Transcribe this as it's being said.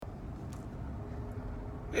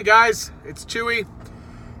Hey guys, it's Chewie.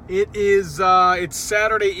 It's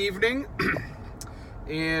Saturday evening,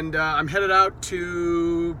 and I'm headed out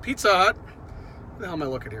to Pizza Hut. What the hell am I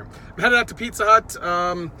looking here? I'm headed out to Pizza Hut.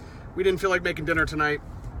 We didn't feel like making dinner tonight.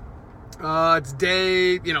 It's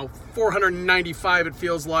day, 495. It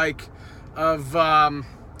feels like of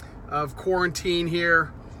quarantine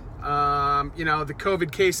here. The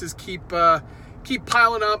COVID cases keep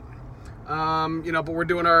piling up. But we're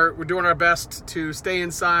doing our best to stay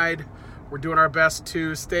inside. We're doing our best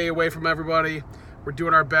to stay away from everybody. We're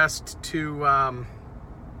doing our best to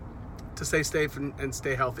stay safe and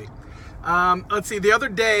stay healthy. Let's see. The other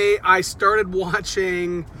day I started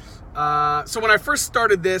watching. So when I first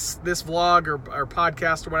started this vlog or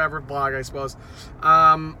podcast or whatever, vlog I suppose,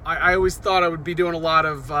 I always thought I would be doing a lot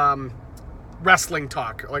of wrestling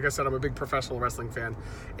talk. Like I said, I'm a big professional wrestling fan.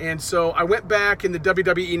 And so I went back in the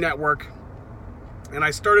WWE Network and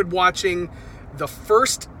I started watching the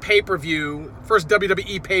first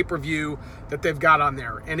WWE pay-per-view that they've got on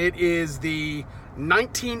there. And it is the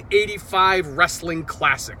 1985 Wrestling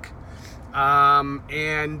Classic.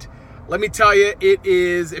 And let me tell you, it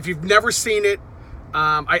is, if you've never seen it,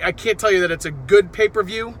 I can't tell you that it's a good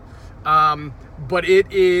pay-per-view, but it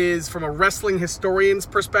is, from a wrestling historian's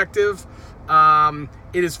perspective,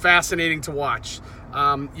 it is fascinating to watch.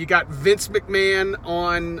 You got Vince McMahon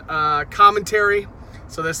on commentary.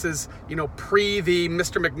 So this is, pre the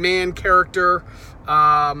Mr. McMahon character.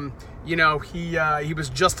 He was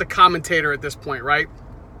just a commentator at this point, right?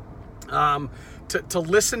 To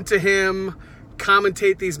listen to him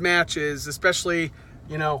commentate these matches, especially,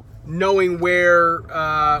 knowing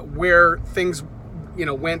where things,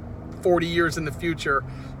 went 40 years in the future,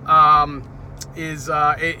 is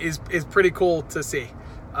pretty cool to see.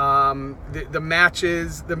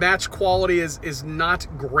 The match quality is not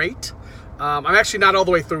great. I'm actually not all the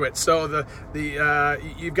way through it. So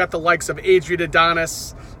you've got the likes of Adrian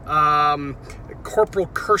Adonis, Corporal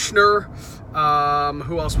Kirshner,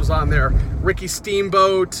 who else was on there? Ricky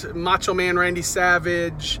Steamboat, Macho Man Randy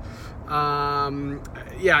Savage.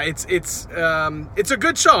 It's a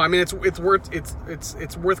good show. I mean, it's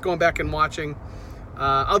worth going back and watching.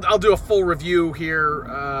 I'll do a full review here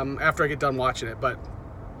after I get done watching it, but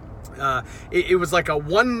it was like a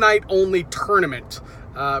one night only tournament,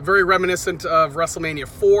 very reminiscent of WrestleMania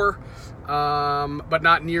 4, but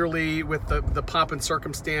not nearly with the pomp and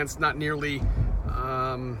circumstance, not nearly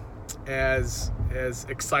as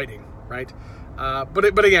exciting, right?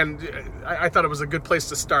 But again, I thought it was a good place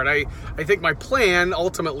to start. I think my plan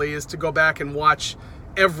ultimately is to go back and watch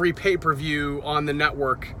every pay-per-view on the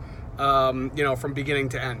network, from beginning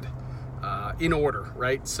to end, in order,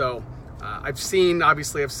 right? So I've seen. I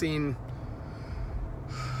wouldn't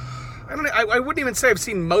even say I've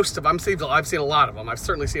seen most of them. I've seen a lot of them. I've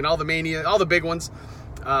certainly seen all the Mania, all the big ones.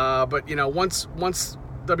 But once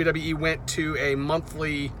WWE went to a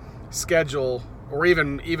monthly schedule, or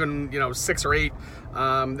even 6 or 8,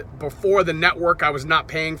 before the network, I was not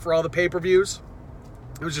paying for all the pay-per-views.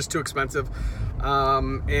 It was just too expensive.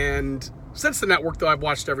 And since the network, though, I've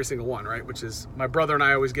watched every single one, right? Which is, my brother and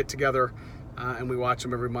I always get together, and we watch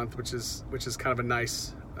them every month, which is kind of a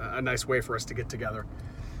nice way for us to get together.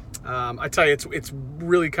 I tell you, it's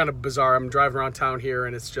really kind of bizarre. I'm driving around town here,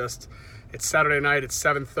 and it's Saturday night. It's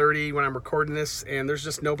 7:30 when I'm recording this, and there's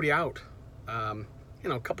just nobody out. A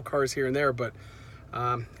couple cars here and there, but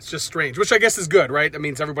it's just strange, which I guess is good, right? That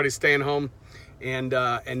means everybody's staying home and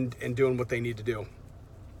doing what they need to do.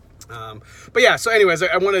 But yeah, so anyways,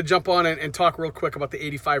 I want to jump on and talk real quick about the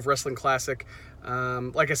 85 Wrestling Classic.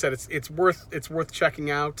 Like I said, it's worth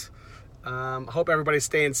checking out. I hope everybody's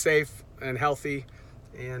staying safe and healthy,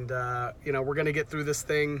 and we're gonna get through this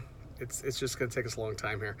thing. It's just gonna take us a long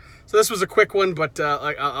time here. So this was a quick one, but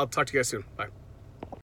I'll talk to you guys soon. Bye.